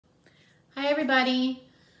everybody.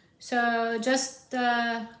 So just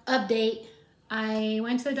update. I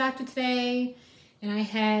went to the doctor today and I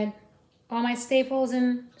had all my staples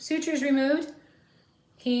and sutures removed.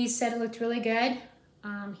 He said it looked really good,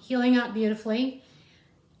 healing up beautifully.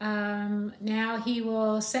 Now he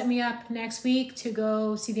will set me up next week to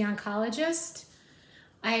go see the oncologist.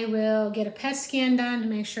 I will get a PET scan done to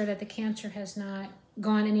make sure that the cancer has not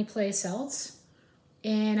gone anyplace else.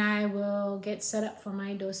 And I will get set up for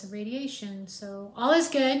my dose of radiation. So all is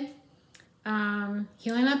good.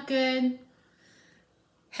 Healing up good.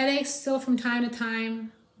 Headaches still from time to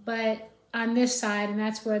time, but on this side, and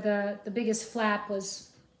that's where the biggest flap was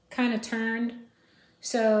kind of turned.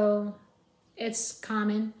 So it's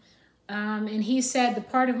common. And he said the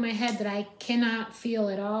part of my head that I cannot feel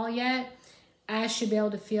at all yet, I should be able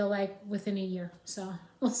to feel like within a year. So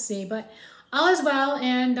we'll see. But all is well,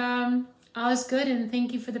 and all is good, and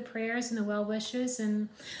thank you for the prayers and the well wishes, and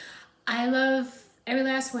I love every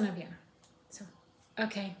last one of you. So,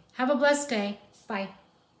 okay. Have a blessed day. Bye.